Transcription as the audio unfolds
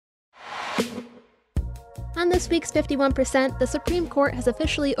On this week's 51%, the Supreme Court has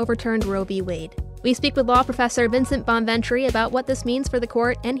officially overturned Roe v. Wade. We speak with law professor Vincent Bonventre about what this means for the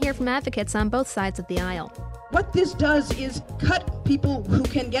court and hear from advocates on both sides of the aisle. What this does is cut people who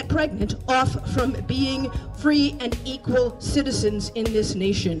can get pregnant off from being free and equal citizens in this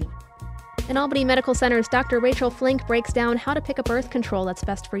nation. And Albany Medical Center's Dr. Rachel Flink breaks down how to pick a birth control that's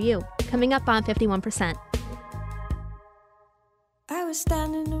best for you. Coming up on 51%. I was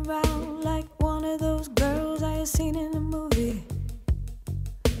standing around like one of those girls I had seen in a movie.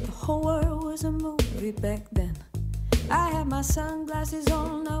 The whole world was a movie back then. I had my sunglasses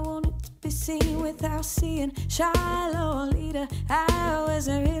on, I wanted to be seen without seeing shy Lolita. I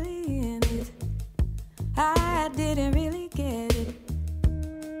wasn't really in it, I didn't really get it.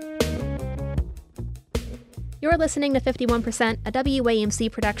 You're listening to 51%, a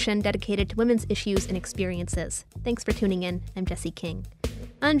WAMC production dedicated to women's issues and experiences. Thanks for tuning in. I'm Jesse King.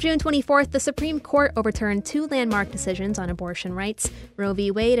 On June 24th, the Supreme Court overturned two landmark decisions on abortion rights, Roe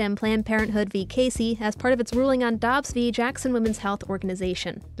v. Wade and Planned Parenthood v. Casey, as part of its ruling on Dobbs v. Jackson Women's Health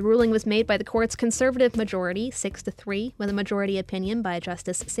Organization. The ruling was made by the court's conservative majority, 6-3, with a majority opinion by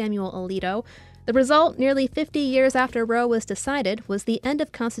Justice Samuel Alito. The result, nearly 50 years after Roe was decided, was the end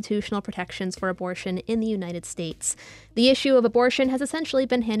of constitutional protections for abortion in the United States. The issue of abortion has essentially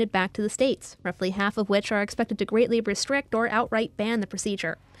been handed back to the states, roughly half of which are expected to greatly restrict or outright ban the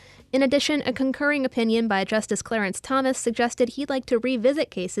procedure. In addition, a concurring opinion by Justice Clarence Thomas suggested he'd like to revisit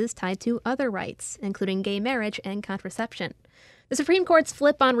cases tied to other rights, including gay marriage and contraception. The Supreme Court's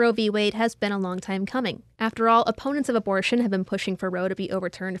flip on Roe v. Wade has been a long time coming. After all, opponents of abortion have been pushing for Roe to be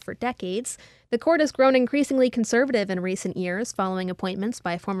overturned for decades. The court has grown increasingly conservative in recent years, following appointments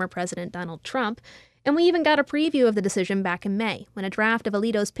by former President Donald Trump. And we even got a preview of the decision back in May, when a draft of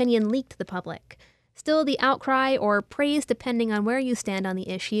Alito's opinion leaked to the public. Still, the outcry, or praise depending on where you stand on the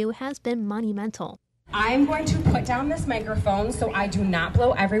issue, has been monumental. I'm going to put down this microphone so I do not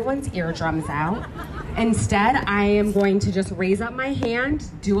blow everyone's eardrums out. Instead, I am going to just raise up my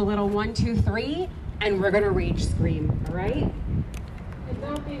hand, do a little 1, 2, 3, and we're gonna rage scream, all right? And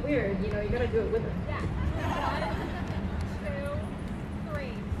don't be weird, you gotta do it with us. Yeah. 1, 2,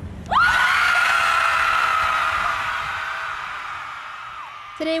 3.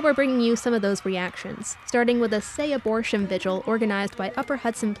 Today we're bringing you some of those reactions, starting with a Say Abortion vigil organized by Upper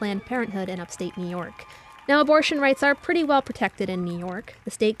Hudson Planned Parenthood in upstate New York. Now, abortion rights are pretty well protected in New York.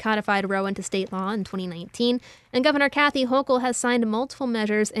 The state codified Roe into state law in 2019, and Governor Kathy Hochul has signed multiple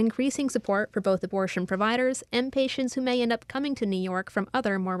measures increasing support for both abortion providers and patients who may end up coming to New York from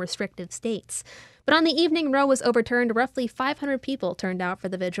other more restrictive states. But on the evening Roe was overturned, roughly 500 people turned out for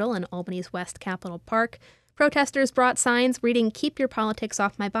the vigil in Albany's West Capitol Park. Protesters brought signs reading "Keep your politics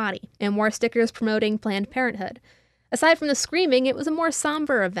off my body" and wore stickers promoting Planned Parenthood. Aside from the screaming, it was a more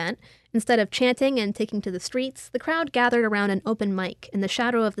somber event. Instead of chanting and taking to the streets, the crowd gathered around an open mic in the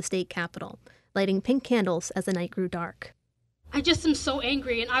shadow of the state capitol, lighting pink candles as the night grew dark. I just am so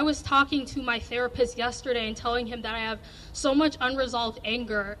angry, and I was talking to my therapist yesterday and telling him that I have so much unresolved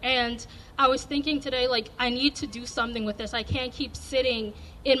anger, and I was thinking today, I need to do something with this. I can't keep sitting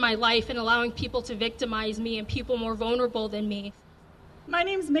in my life and allowing people to victimize me and people more vulnerable than me. My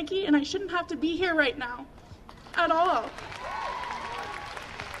name's Mickey, and I shouldn't have to be here right now, at all.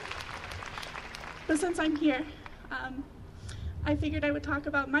 But since I'm here, I figured I would talk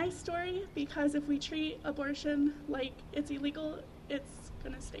about my story, because if we treat abortion like it's illegal, it's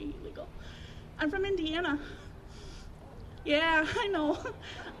gonna stay illegal. I'm from Indiana. Yeah, I know.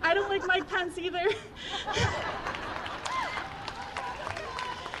 I don't like Mike Pence either.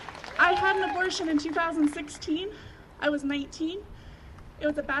 I had an abortion in 2016. I was 19. It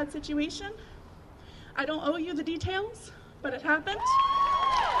was a bad situation. I don't owe you the details, but it happened.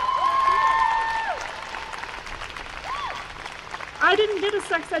 I didn't get a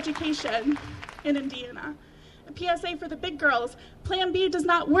sex education in Indiana. A PSA for the big girls: Plan B does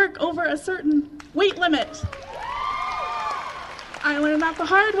not work over a certain weight limit. I learned that the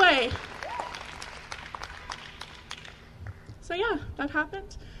hard way. So yeah, that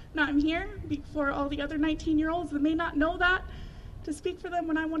happened. Now I'm here before all the other 19-year-olds that may not know that, to speak for them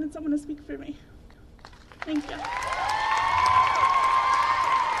when I wanted someone to speak for me. Thank you.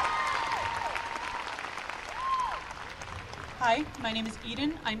 Hi, my name is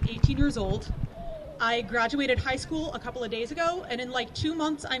Eden. I'm 18 years old. I graduated high school a couple of days ago, and in 2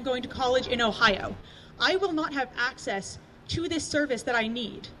 months I'm going to college in Ohio. I will not have access to this service that I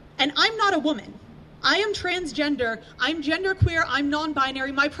need. And I'm not a woman. I am transgender, I'm genderqueer, I'm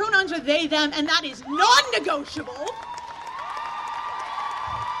non-binary, my pronouns are they, them, and that is non-negotiable.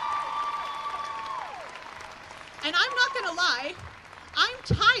 And I'm not gonna lie, I'm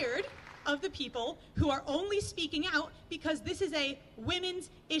tired of the people who are only speaking out because this is a women's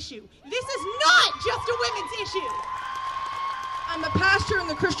issue. This is not just a women's issue. I'm a pastor in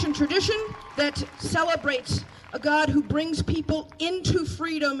the Christian tradition that celebrates a God who brings people into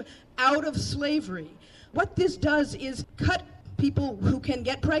freedom out of slavery. What this does is cut people who can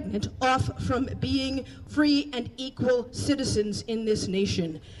get pregnant off from being free and equal citizens in this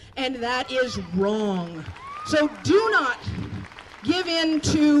nation. And that is wrong. So do not give in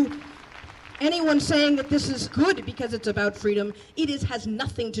to anyone saying that this is good because it's about freedom. It has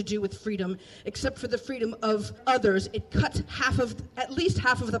nothing to do with freedom except for the freedom of others. It cuts at least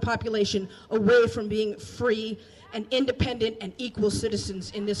half of the population away from being free and independent and equal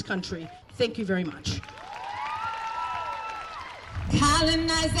citizens in this country. Thank you very much.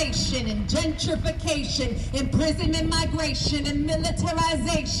 Colonization and gentrification, imprisonment, migration and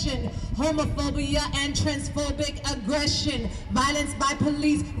militarization, homophobia and transphobic aggression, violence by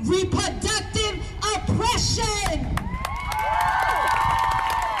police, reproductive oppression.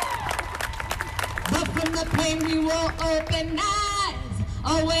 But from the pain we will open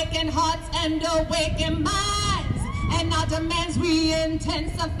eyes, awaken hearts and awaken minds, and our demands we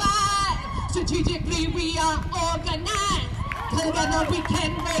intensify. Strategically we are organized. Together we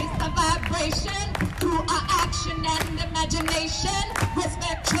can raise the vibration through our action and imagination,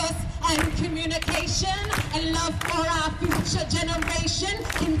 respect, trust, and communication, and love for our future generation.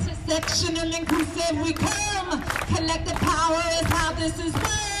 Intersectional, inclusive we come. Collective power is how this is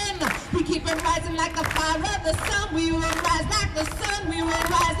won. We keep it rising like the fire of the sun. We will rise like the sun. We will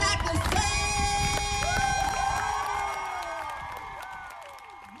rise like the sun.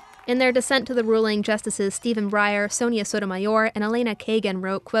 In their dissent to the ruling, Justices Stephen Breyer, Sonia Sotomayor, and Elena Kagan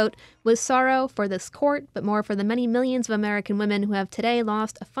wrote, quote, "With sorrow for this court, but more for the many millions of American women who have today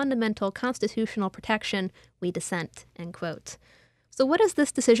lost a fundamental constitutional protection, we dissent," end quote. So what does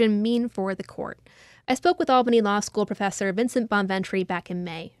this decision mean for the court? I spoke with Albany Law School professor Vincent Bonventre back in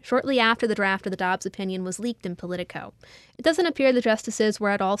May, shortly after the draft of the Dobbs opinion was leaked in Politico. It doesn't appear the justices were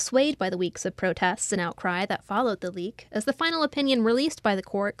at all swayed by the weeks of protests and outcry that followed the leak, as the final opinion released by the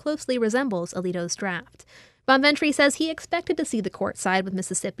court closely resembles Alito's draft. Bonventre says he expected to see the court side with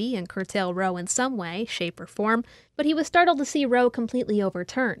Mississippi and curtail Roe in some way, shape, or form, but he was startled to see Roe completely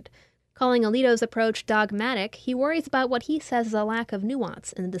overturned. Calling Alito's approach dogmatic, he worries about what he says is a lack of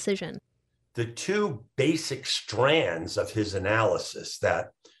nuance in the decision. The two basic strands of his analysis,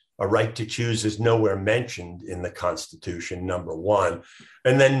 that a right to choose is nowhere mentioned in the Constitution, number one,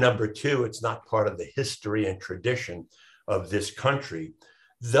 and then number two, it's not part of the history and tradition of this country.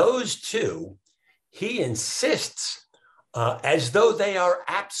 Those two, he insists as though they are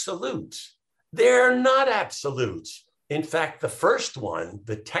absolutes. They're not absolutes. In fact, the first one,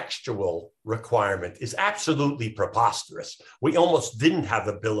 the textual requirement, is absolutely preposterous. We almost didn't have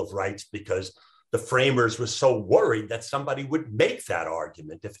a Bill of Rights because the framers were so worried that somebody would make that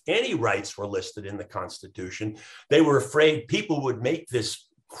argument. If any rights were listed in the Constitution, they were afraid people would make this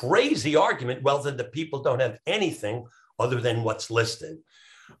crazy argument, well, then the people don't have anything other than what's listed.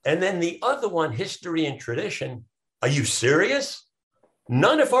 And then the other one, history and tradition, are you serious?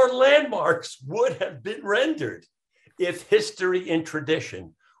 None of our landmarks would have been rendered if history and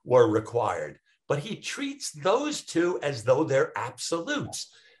tradition were required. But he treats those two as though they're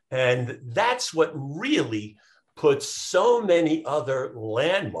absolutes. And that's what really puts so many other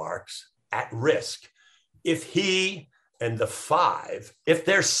landmarks at risk. If he and the five, if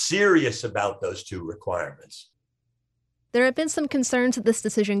they're serious about those two requirements. There have been some concerns that this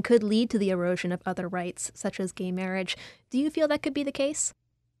decision could lead to the erosion of other rights, such as gay marriage. Do you feel that could be the case?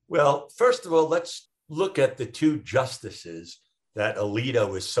 Well, first of all, let's look at the two justices that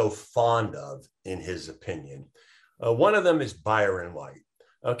Alito is so fond of in his opinion. One of them is Byron White.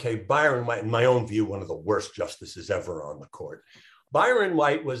 Okay, Byron White, in my own view, one of the worst justices ever on the court. Byron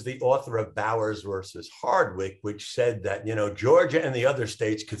White was the author of Bowers versus Hardwick, which said that, Georgia and the other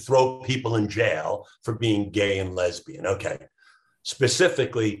states could throw people in jail for being gay and lesbian. Okay,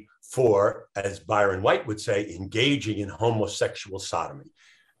 specifically for, as Byron White would say, engaging in homosexual sodomy.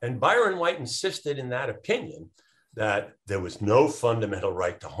 And Byron White insisted in that opinion that there was no fundamental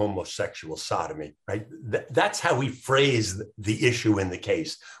right to homosexual sodomy, right? That's how he phrased the issue in the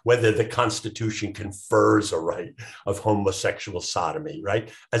case, whether the Constitution confers a right of homosexual sodomy,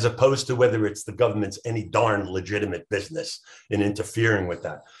 right? As opposed to whether it's the government's any darn legitimate business in interfering with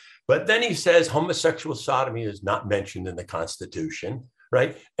that. But then he says homosexual sodomy is not mentioned in the Constitution,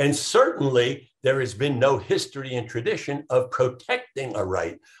 right? And certainly there has been no history and tradition of protecting a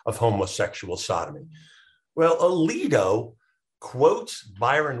right of homosexual sodomy. Well, Alito quotes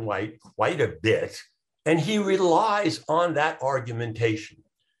Byron White quite a bit, and he relies on that argumentation.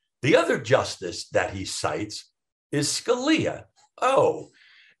 The other justice that he cites is Scalia. Oh,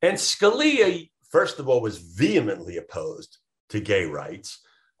 and Scalia, first of all, was vehemently opposed to gay rights,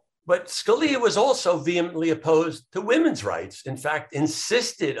 but Scalia was also vehemently opposed to women's rights. In fact,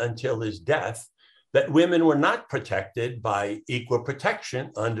 insisted until his death that women were not protected by equal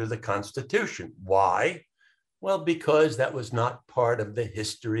protection under the Constitution. Why? Well, because that was not part of the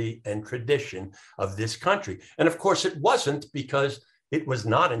history and tradition of this country. And of course, it wasn't, because it was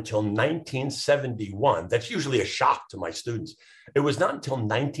not until 1971, that's usually a shock to my students. It was not until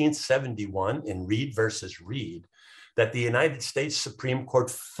 1971 in Reed versus Reed that the United States Supreme Court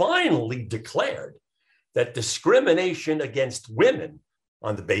finally declared that discrimination against women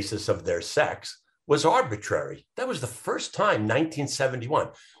on the basis of their sex was arbitrary. That was the first time, 1971.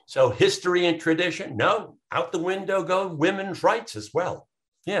 So history and tradition, no, out the window go women's rights as well.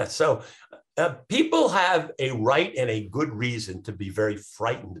 Yeah, so people have a right and a good reason to be very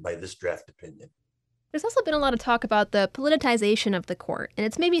frightened by this draft opinion. There's also been a lot of talk about the politicization of the court, and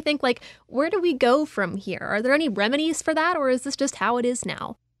it's made me think, like, where do we go from here? Are there any remedies for that, or is this just how it is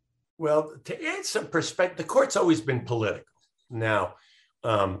now? Well, to add some perspective, the court's always been political. Now,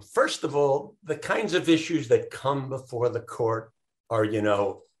 first of all, the kinds of issues that come before the court are,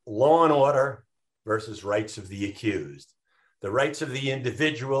 law and order versus rights of the accused, the rights of the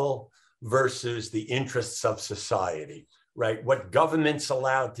individual versus the interests of society, right? What government's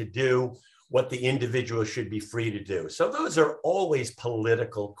allowed to do, what the individual should be free to do. So those are always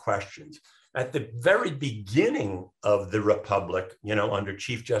political questions. At the very beginning of the Republic, under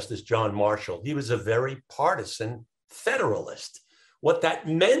Chief Justice John Marshall, he was a very partisan Federalist. What that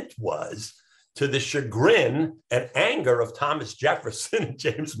meant was, to the chagrin and anger of Thomas Jefferson and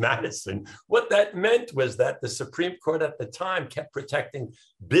James Madison, what that meant was that the Supreme Court at the time kept protecting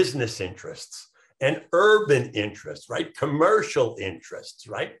business interests and urban interests, right? Commercial interests,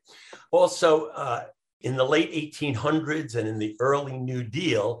 right? Also, in the late 1800s and in the early New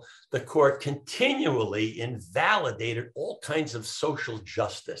Deal, the court continually invalidated all kinds of social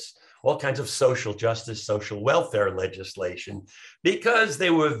justice, social welfare legislation, because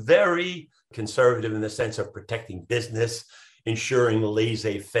they were very conservative in the sense of protecting business, ensuring the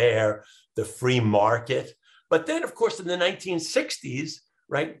laissez-faire, the free market. But then, of course, in the 1960s,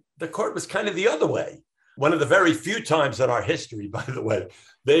 right, the court was kind of the other way. One of the very few times in our history, by the way,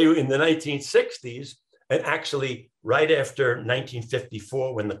 in the 1960s, and actually right after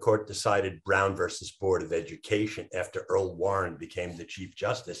 1954, when the court decided Brown versus Board of Education, after Earl Warren became the Chief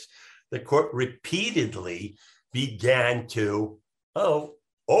Justice, the court repeatedly began to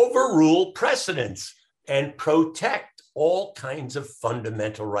overrule precedents and protect all kinds of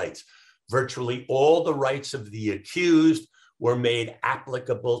fundamental rights. Virtually all the rights of the accused were made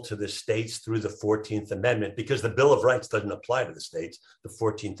applicable to the states through the 14th Amendment, because the Bill of Rights doesn't apply to the states, the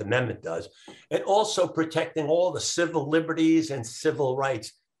 14th Amendment does, and also protecting all the civil liberties and civil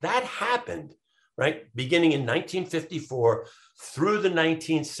rights. That happened, right, beginning in 1954 through the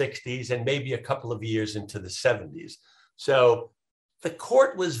 1960s and maybe a couple of years into the 70s. So the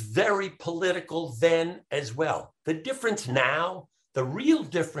court was very political then as well. The difference now, the real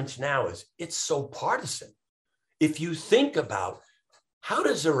difference now is it's so partisan. If you think about, how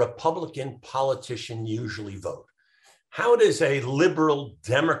does a Republican politician usually vote? How does a liberal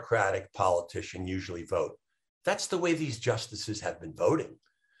Democratic politician usually vote? That's the way these justices have been voting.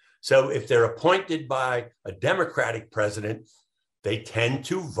 So if they're appointed by a Democratic president, they tend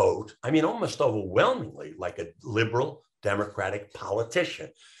to vote, almost overwhelmingly, like a liberal Democratic politician.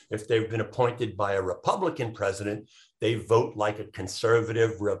 If they've been appointed by a Republican president, they vote like a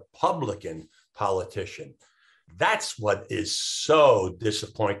conservative Republican politician. That's what is so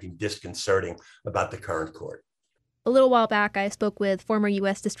disappointing, disconcerting about the current court. A little while back, I spoke with former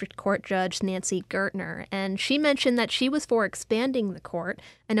U.S. District Court Judge Nancy Gertner, and she mentioned that she was for expanding the court.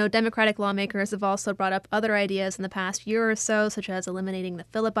 I know Democratic lawmakers have also brought up other ideas in the past year or so, such as eliminating the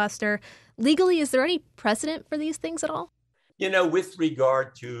filibuster. Legally, is there any precedent for these things at all? With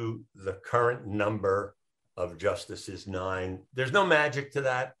regard to the current number of justices, 9, there's no magic to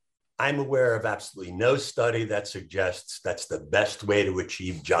that. I'm aware of absolutely no study that suggests that's the best way to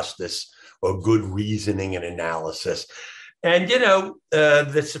achieve justice or good reasoning and analysis. And,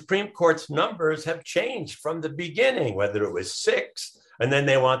 the Supreme Court's numbers have changed from the beginning, whether it was 6, and then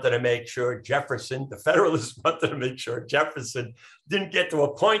they wanted to make sure the Federalists wanted to make sure Jefferson didn't get to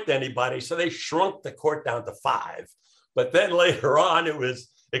appoint anybody, so they shrunk the court down to 5. But then later on, it was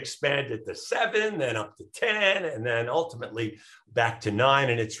expanded to 7, then up to 10, and then ultimately back to 9,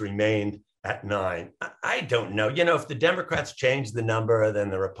 and it's remained at 9. I don't know. If the Democrats change the number, then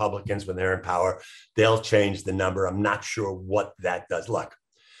the Republicans, when they're in power, they'll change the number. I'm not sure what that does. Look,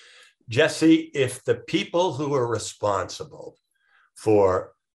 Jesse, if the people who are responsible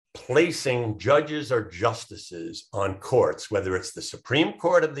for placing judges or justices on courts, whether it's the Supreme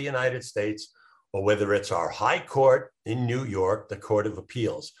Court of the United States or whether it's our high court in New York, the Court of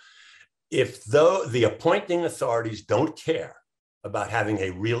Appeals, if the appointing authorities don't care about having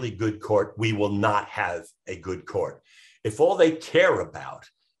a really good court, we will not have a good court. If all they care about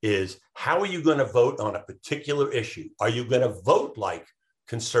is how are you going to vote on a particular issue? Are you going to vote like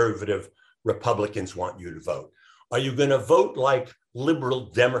conservative Republicans want you to vote? Are you going to vote like liberal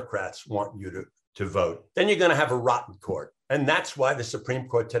Democrats want you to vote? Then you're going to have a rotten court. And that's why the Supreme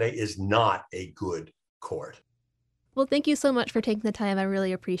Court today is not a good court. Well, thank you so much for taking the time. I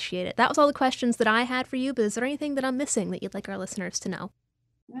really appreciate it. That was all the questions that I had for you, but is there anything that I'm missing that you'd like our listeners to know?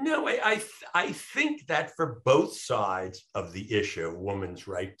 No, I think that for both sides of the issue of women's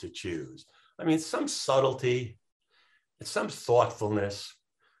right to choose, I mean, some subtlety and some thoughtfulness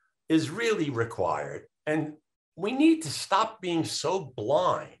is really required. And we need to stop being so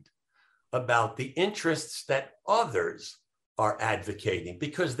blind about the interests that others are advocating,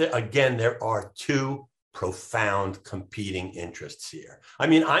 because there are two profound competing interests here. I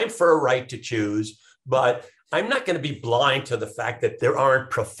mean, I'm for a right to choose, but I'm not going to be blind to the fact that there aren't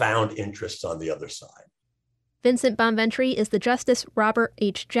profound interests on the other side. Vincent Bonventre is the Justice Robert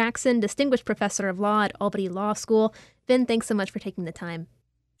H. Jackson Distinguished Professor of Law at Albany Law School. Vin, thanks so much for taking the time.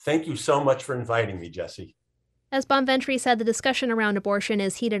 Thank you so much for inviting me, Jesse. As Bonventre said, the discussion around abortion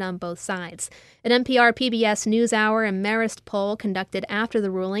is heated on both sides. An NPR PBS NewsHour and Marist poll conducted after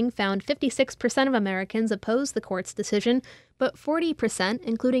the ruling found 56% of Americans oppose the court's decision, but 40%,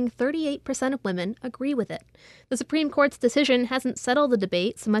 including 38% of women, agree with it. The Supreme Court's decision hasn't settled the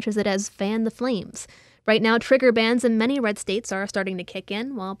debate so much as it has fanned the flames. Right now, trigger bans in many red states are starting to kick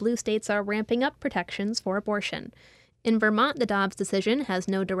in, while blue states are ramping up protections for abortion. In Vermont, the Dobbs decision has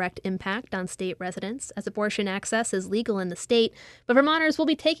no direct impact on state residents, as abortion access is legal in the state, but Vermonters will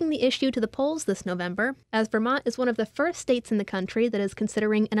be taking the issue to the polls this November, as Vermont is one of the first states in the country that is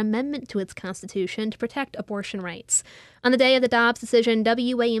considering an amendment to its constitution to protect abortion rights. On the day of the Dobbs decision,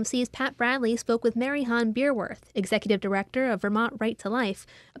 WAMC's Pat Bradley spoke with Mary Hahn Beerworth, Executive Director of Vermont Right to Life,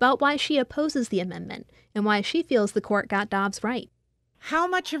 about why she opposes the amendment and why she feels the court got Dobbs right. How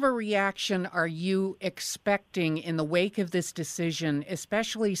much of a reaction are you expecting in the wake of this decision,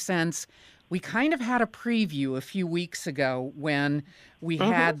 especially since we kind of had a preview a few weeks ago when we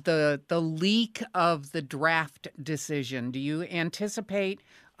had the leak of the draft decision? Do you anticipate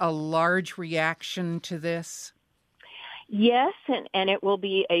a large reaction to this? Yes, and it will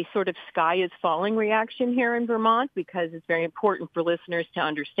be a sort of sky is falling reaction here in Vermont, because it's very important for listeners to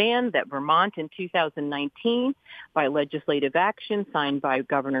understand that Vermont in 2019, by legislative action signed by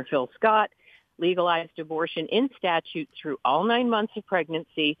Governor Phil Scott, legalized abortion in statute through all 9 months of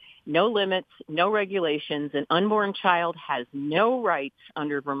pregnancy, no limits, no regulations. An unborn child has no rights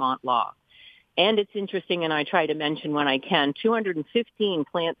under Vermont law. And it's interesting, and I try to mention when I can, 215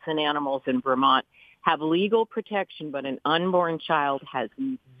 plants and animals in Vermont have legal protection, but an unborn child has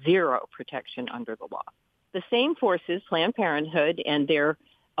zero protection under the law. The same forces, Planned Parenthood and their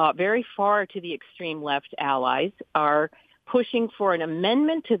very far to the extreme left allies, are pushing for an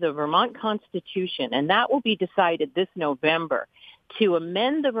amendment to the Vermont Constitution, and that will be decided this November, to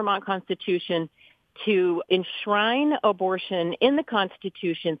amend the Vermont Constitution to enshrine abortion in the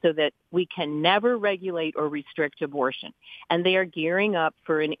Constitution so that we can never regulate or restrict abortion. And they are gearing up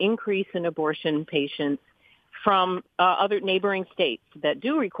for an increase in abortion patients from other neighboring states that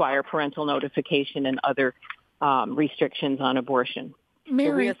do require parental notification and other restrictions on abortion.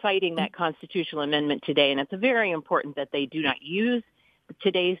 Mary, so we are citing that constitutional amendment today, and it's very important that they do not use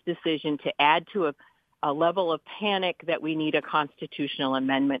today's decision to add to a level of panic that we need a constitutional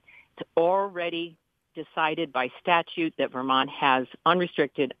amendment. It's already decided by statute that Vermont has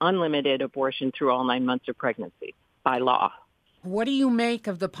unrestricted, unlimited abortion through all 9 months of pregnancy by law. What do you make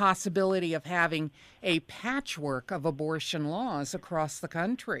of the possibility of having a patchwork of abortion laws across the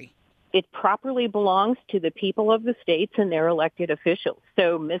country? It properly belongs to the people of the states and their elected officials.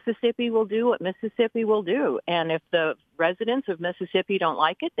 So Mississippi will do what Mississippi will do. And if the residents of Mississippi don't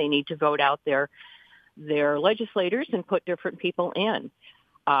like it, they need to vote out their legislators and put different people in.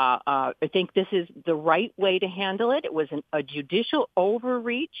 I think this is the right way to handle it. It was a judicial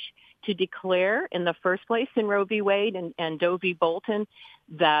overreach to declare in the first place in Roe v. Wade and Doe v. Bolton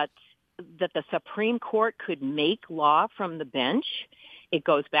that the Supreme Court could make law from the bench. It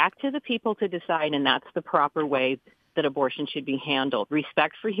goes back to the people to decide, and that's the proper way that abortion should be handled.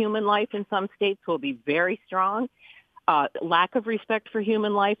 Respect for human life in some states will be very strong. Lack of respect for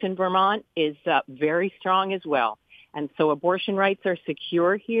human life in Vermont is very strong as well. And so abortion rights are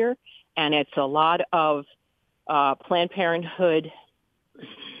secure here, and it's a lot of Planned Parenthood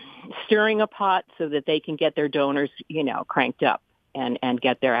stirring a pot so that they can get their donors, cranked up and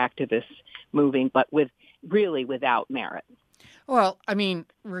get their activists moving, but without merit. Well, I mean,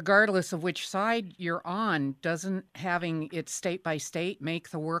 regardless of which side you're on, doesn't having it state by state make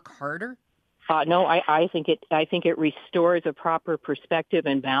the work harder? No, I think it restores a proper perspective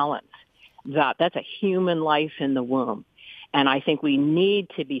and balance. That's a human life in the womb, and I think we need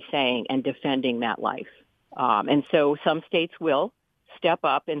to be saying and defending that life. And so some states will step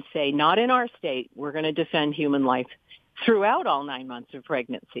up and say, not in our state, we're going to defend human life throughout all 9 months of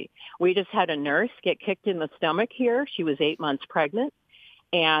pregnancy. We just had a nurse get kicked in the stomach here. She was 8 months pregnant.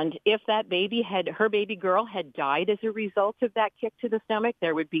 And if that her baby girl had died as a result of that kick to the stomach,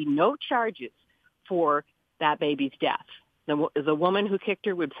 there would be no charges for that baby's death. The woman who kicked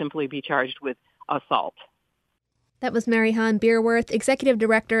her would simply be charged with assault. That was Mary Hahn Beerworth, Executive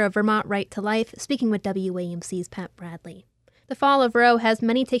Director of Vermont Right to Life, speaking with WAMC's Pat Bradley. The Fall of Roe has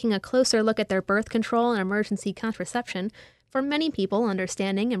many taking a closer look at their birth control and emergency contraception. For many people,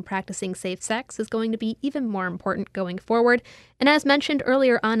 understanding and practicing safe sex is going to be even more important going forward. And as mentioned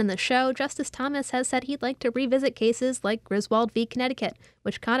earlier on in the show, Justice Thomas has said he'd like to revisit cases like Griswold v. Connecticut,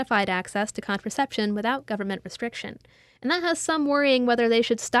 which codified access to contraception without government restriction. And that has some worrying whether they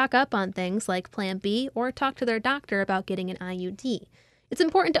should stock up on things like Plan B or talk to their doctor about getting an IUD. It's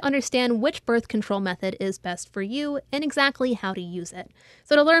important to understand which birth control method is best for you and exactly how to use it.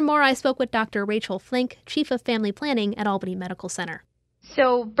 So to learn more, I spoke with Dr. Rachel Flink, Chief of Family Planning at Albany Medical Center.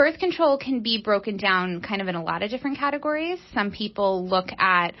 So birth control can be broken down kind of in a lot of different categories. Some people look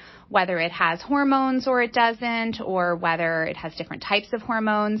at whether it has hormones or it doesn't, or whether it has different types of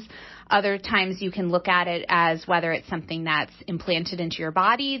hormones. Other times you can look at it as whether it's something that's implanted into your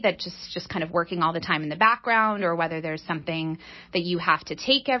body that just kind of working all the time in the background, or whether there's something that you have to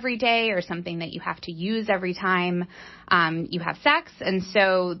take every day or something that you have to use every time you have sex. And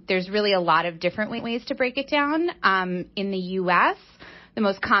so there's really a lot of different ways to break it down. In the U.S., the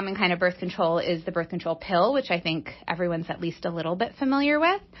most common kind of birth control is the birth control pill, which I think everyone's at least a little bit familiar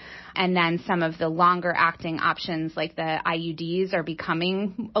with. And then some of the longer acting options like the IUDs are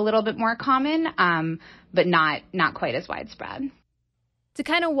becoming a little bit more common, but not quite as widespread. To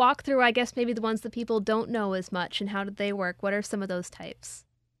kind of walk through, I guess, maybe the ones that people don't know as much and how do they work, what are some of those types?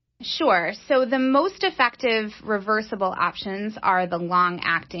 Sure. So the most effective reversible options are the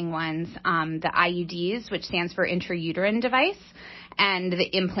long-acting ones, the IUDs, which stands for intrauterine device, and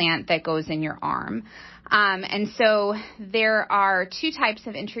the implant that goes in your arm. And so there are two types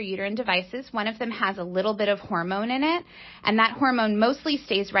of intrauterine devices. One of them has a little bit of hormone in it, and that hormone mostly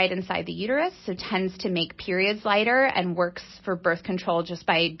stays right inside the uterus, so tends to make periods lighter and works for birth control just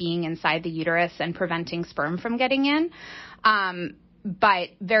by being inside the uterus and preventing sperm from getting in. But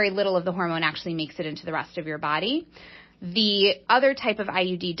very little of the hormone actually makes it into the rest of your body. The other type of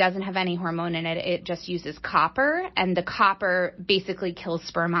IUD doesn't have any hormone in it. It just uses copper, and the copper basically kills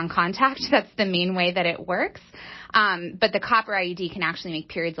sperm on contact. That's the main way that it works. But the copper IUD can actually make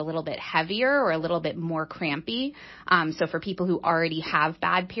periods a little bit heavier or a little bit more crampy. So for people who already have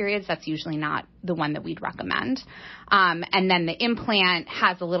bad periods, that's usually not the one that we'd recommend. And then the implant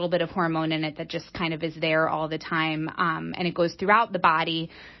has a little bit of hormone in it that just kind of is there all the time, and it goes throughout the body.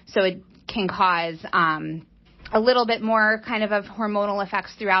 So it can cause a little bit more kind of hormonal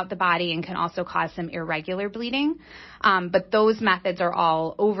effects throughout the body and can also cause some irregular bleeding. But those methods are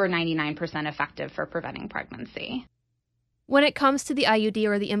all over 99% effective for preventing pregnancy. When it comes to the IUD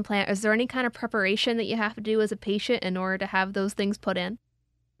or the implant, is there any kind of preparation that you have to do as a patient in order to have those things put in?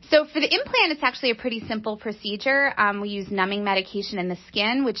 So for the implant, it's actually a pretty simple procedure. We use numbing medication in the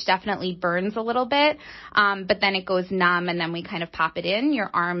skin, which definitely burns a little bit, but then it goes numb and then we kind of pop it in. Your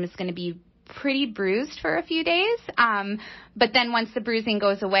arm is going to be pretty bruised for a few days. But then once the bruising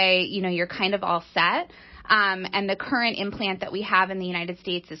goes away, you're kind of all set. And the current implant that we have in the United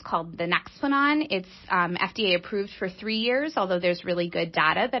States is called the Nexplanon. It's FDA approved for 3 years, although there's really good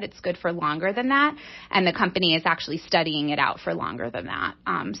data that it's good for longer than that. And the company is actually studying it out for longer than that.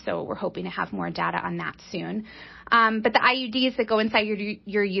 So we're hoping to have more data on that soon. But the IUDs that go inside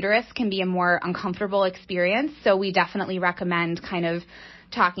your uterus can be a more uncomfortable experience. So we definitely recommend kind of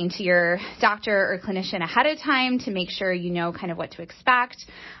talking to your doctor or clinician ahead of time to make sure you know kind of what to expect.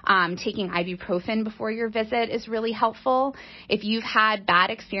 Taking ibuprofen before your visit is really helpful. If you've had bad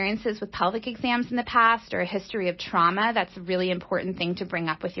experiences with pelvic exams in the past or a history of trauma, that's a really important thing to bring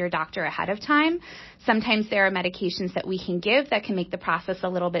up with your doctor ahead of time. Sometimes there are medications that we can give that can make the process a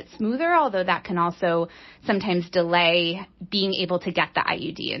little bit smoother, although that can also sometimes delay being able to get the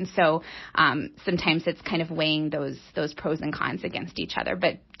IUD. And so sometimes it's kind of weighing those pros and cons against each other,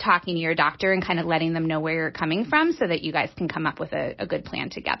 but talking to your doctor and kind of letting them know where you're coming from so that you guys can come up with a good plan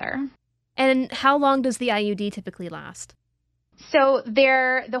together. And how long does the IUD typically last? So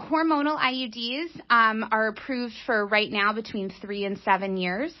the hormonal IUDs are approved for right now between 3 and 7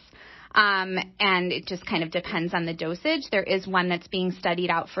 years. And it just kind of depends on the dosage. There is one that's being studied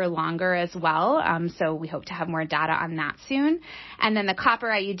out for longer as well. So we hope to have more data on that soon. And then the copper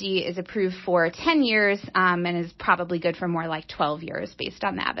IUD is approved for 10 years and is probably good for more like 12 years based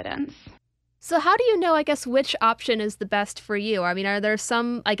on the evidence. So how do you know, I guess, which option is the best for you? I mean, are there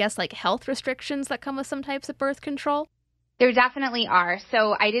some, I guess, like health restrictions that come with some types of birth control? There definitely are.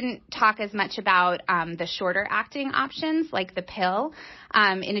 So I didn't talk as much about the shorter acting options like the pill.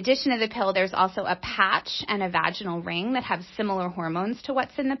 In addition to the pill, there's also a patch and a vaginal ring that have similar hormones to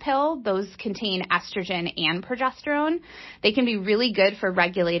what's in the pill. Those contain estrogen and progesterone. They can be really good for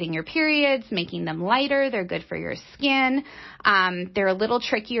regulating your periods, making them lighter. They're good for your skin. They're a little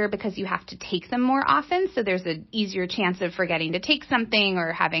trickier because you have to take them more often. So there's an easier chance of forgetting to take something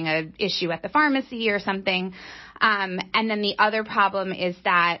or having an issue at the pharmacy or something. And then the other problem is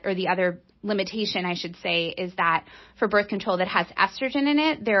that, or the other limitation, I should say, is that for birth control that has estrogen in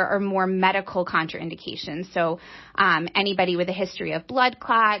it, there are more medical contraindications. So anybody with a history of blood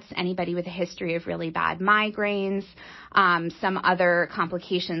clots, anybody with a history of really bad migraines, some other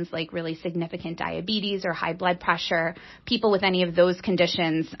complications like really significant diabetes or high blood pressure, people with any of those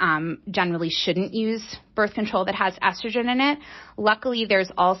conditions generally shouldn't use birth control that has estrogen in it. Luckily,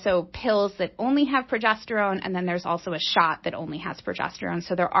 there's also pills that only have progesterone, and then there's also a shot that only has progesterone.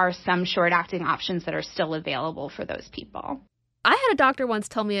 So there are some short-acting options that are still available for those people. I had a doctor once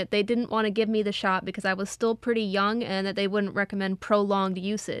tell me that they didn't want to give me the shot because I was still pretty young and that they wouldn't recommend prolonged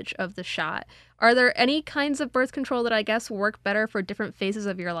usage of the shot. Are there any kinds of birth control that I guess work better for different phases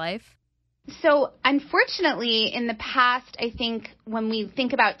of your life? So unfortunately, in the past, I think when we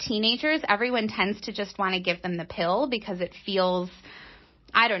think about teenagers, everyone tends to just want to give them the pill because it feels,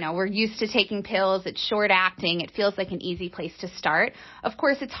 I don't know, we're used to taking pills. It's short acting. It feels like an easy place to start. Of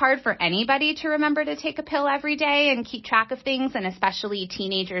course, it's hard for anybody to remember to take a pill every day and keep track of things, and especially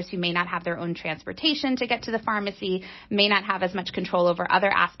teenagers who may not have their own transportation to get to the pharmacy, may not have as much control over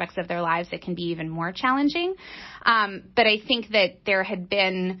other aspects of their lives. It can be even more challenging. But I think that there had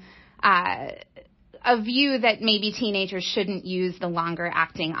been a view that maybe teenagers shouldn't use the longer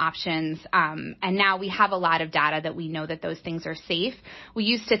acting options. And now we have a lot of data that we know that those things are safe. We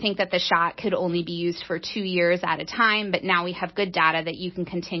used to think that the shot could only be used for 2 years at a time, but now we have good data that you can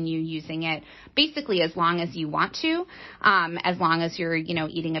continue using it basically as long as you want to, as long as you're,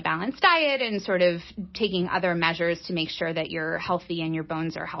 eating a balanced diet and sort of taking other measures to make sure that you're healthy and your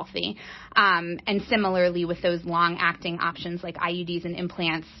bones are healthy. And similarly with those long acting options like IUDs and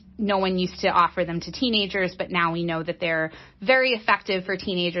implants, no one used to offer them to teenagers, but now we know that they're very effective for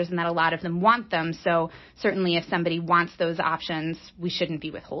teenagers and that a lot of them want them. So certainly if somebody wants those options, we shouldn't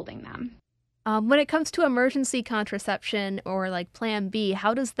be withholding them. When it comes to emergency contraception or like Plan B,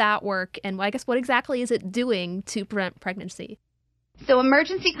 how does that work? And I guess what exactly is it doing to prevent pregnancy? So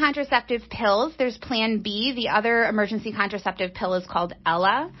emergency contraceptive pills, there's Plan B. The other emergency contraceptive pill is called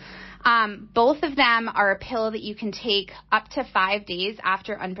Ella. Both of them are a pill that you can take up to 5 days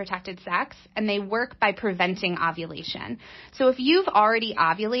after unprotected sex, and they work by preventing ovulation. So if you've already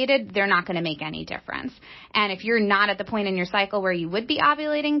ovulated, they're not going to make any difference. And if you're not at the point in your cycle where you would be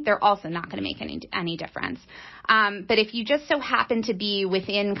ovulating, they're also not going to make any difference. But if you just so happen to be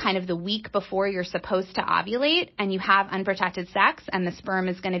within kind of the week before you're supposed to ovulate and you have unprotected sex and the sperm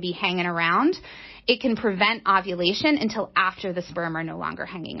is going to be hanging around, it can prevent ovulation until after the sperm are no longer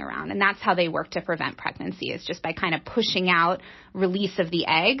hanging around. And that's how they work to prevent pregnancy, is just by kind of pushing out release of the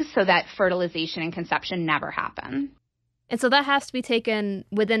eggs so that fertilization and conception never happen. And so that has to be taken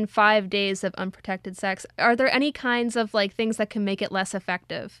within 5 days of unprotected sex. Are there any kinds of things that can make it less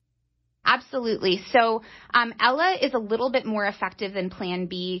effective? Absolutely. So Ella is a little bit more effective than Plan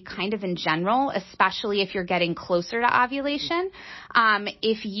B kind of in general, especially if you're getting closer to ovulation.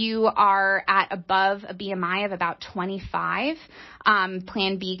 If you are at above a BMI of about 25,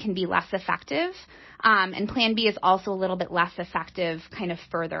 Plan B can be less effective. And Plan B is also a little bit less effective kind of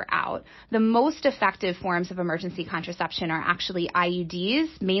further out. The most effective forms of emergency contraception are actually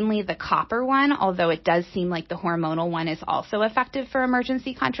IUDs, mainly the copper one, although it does seem like the hormonal one is also effective for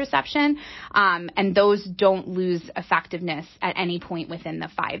emergency contraception. And those don't lose effectiveness at any point within the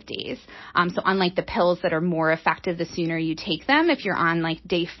 5 days. So unlike the pills that are more effective the sooner you take them, if you're on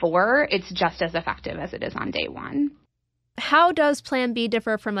day 4, it's just as effective as it is on day 1. How does Plan B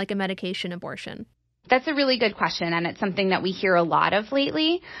differ from a medication abortion? That's a really good question, and it's something that we hear a lot of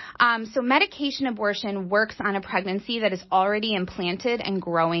lately. So medication abortion works on a pregnancy that is already implanted and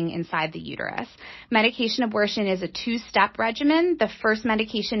growing inside the uterus. Medication abortion is a two-step regimen. The first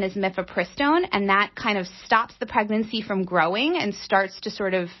medication is mifepristone, and that kind of stops the pregnancy from growing and starts to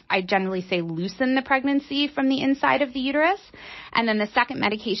sort of, I generally say, loosen the pregnancy from the inside of the uterus. And then the second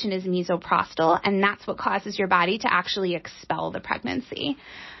medication is misoprostol, and that's what causes your body to actually expel the pregnancy.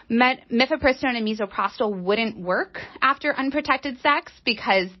 Mifepristone and misoprostol wouldn't work after unprotected sex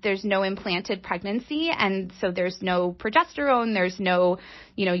because there's no implanted pregnancy, and so there's no progesterone, there's no,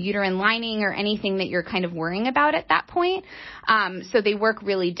 uterine lining or anything that you're kind of worrying about at that point. So they work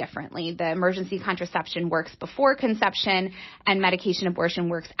really differently. The emergency contraception works before conception, and medication abortion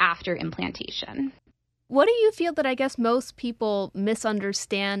works after implantation. What do you feel that I guess most people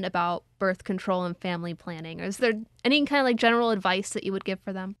misunderstand about birth control and family planning? Or is there any kind of like general advice that you would give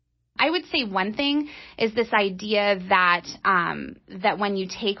for them? I would say one thing is this idea that that when you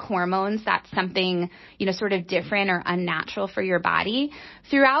take hormones, that's something, sort of different or unnatural for your body.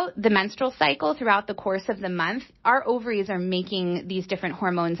 Throughout the menstrual cycle, throughout the course of the month, our ovaries are making these different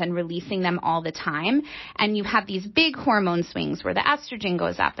hormones and releasing them all the time. And you have these big hormone swings where the estrogen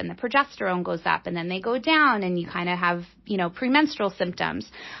goes up and the progesterone goes up and then they go down and you kind of have, premenstrual symptoms.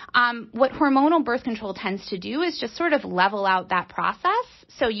 What hormonal birth control tends to do is just sort of level out that process.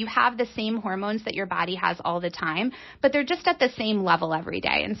 So you have the same hormones that your body has all the time, but they're just at the same level every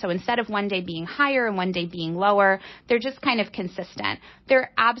day. And so instead of one day being higher and one day being lower, they're just kind of consistent. There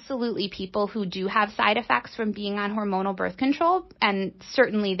are absolutely people who do have side effects from being on hormonal birth control, and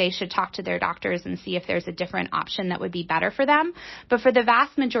certainly they should talk to their doctors and see if there's a different option that would be better for them. But for the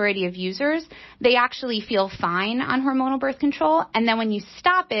vast majority of users, they actually feel fine on hormonal birth control. And then when you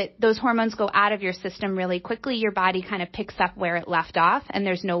stop it, those hormones go out of your system really quickly. Your body kind of picks up where it left off, and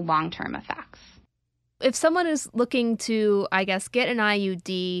there's no long-term effects. If someone is looking to, I guess, get an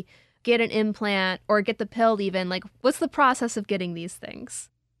IUD, get an implant, or get the pill even, like, what's the process of getting these things?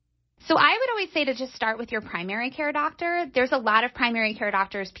 So I would always say to just start with your primary care doctor. There's a lot of primary care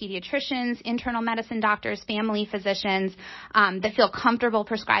doctors, pediatricians, internal medicine doctors, family physicians that feel comfortable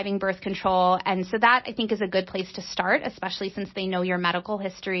prescribing birth control. And so that, I think, is a good place to start, especially since they know your medical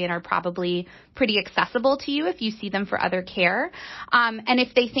history and are probably pretty accessible to you if you see them for other care. And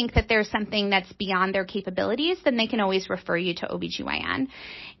if they think that there's something that's beyond their capabilities, then they can always refer you to OBGYN.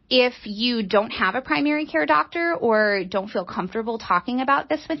 If you don't have a primary care doctor or don't feel comfortable talking about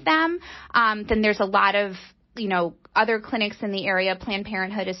this with them, then there's a lot of, other clinics in the area. Planned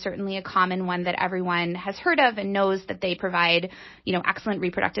Parenthood is certainly a common one that everyone has heard of and knows that they provide, excellent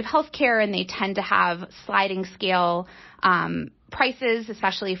reproductive health care, and they tend to have sliding scale prices,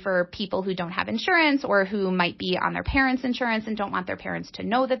 especially for people who don't have insurance or who might be on their parents' insurance and don't want their parents to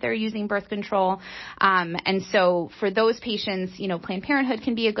know that they're using birth control. And so for those patients, Planned Parenthood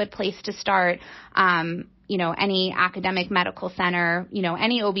can be a good place to start. Any academic medical center,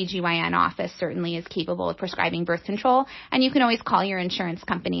 any OBGYN office certainly is capable of prescribing birth control. And you can always call your insurance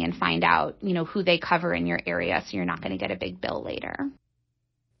company and find out, who they cover in your area so you're not going to get a big bill later.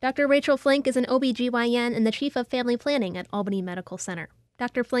 Dr. Rachel Flink is an OBGYN and the Chief of Family Planning at Albany Medical Center.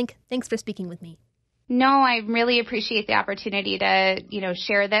 Dr. Flink, thanks for speaking with me. No, I really appreciate the opportunity to,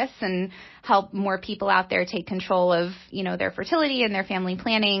 share this and help more people out there take control of, their fertility and their family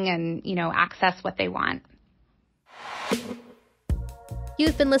planning and, access what they want.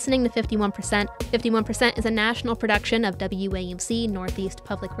 You've been listening to 51%. 51% is a national production of WAMC Northeast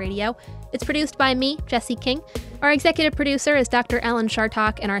Public Radio. It's produced by me, Jesse King. Our executive producer is Dr. Ellen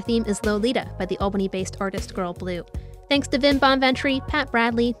Chartock, and our theme is Lolita by the Albany-based artist Girl Blue. Thanks to Vincent Bonventre, Pat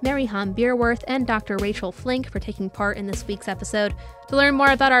Bradley, Mary Hom Beerworth, and Dr. Rachel Flink for taking part in this week's episode. To learn more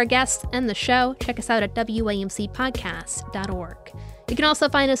about our guests and the show, check us out at WAMCpodcast.org. You can also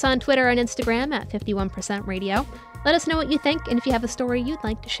find us on Twitter and Instagram at 51% Radio. Let us know what you think and if you have a story you'd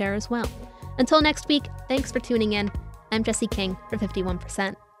like to share as well. Until next week, thanks for tuning in. I'm Jesse King for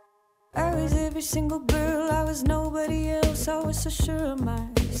 51%. I was every single girl, I was nobody else, I was so sure of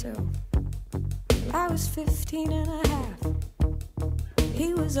myself. I was 15 and a half,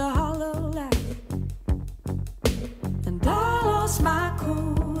 he was a hollow laugh. And I lost my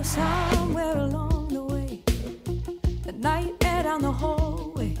cool somewhere along the way. The nightmare down the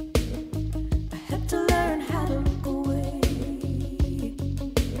hallway, I had to learn how to look away.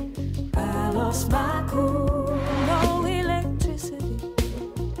 I lost my cool.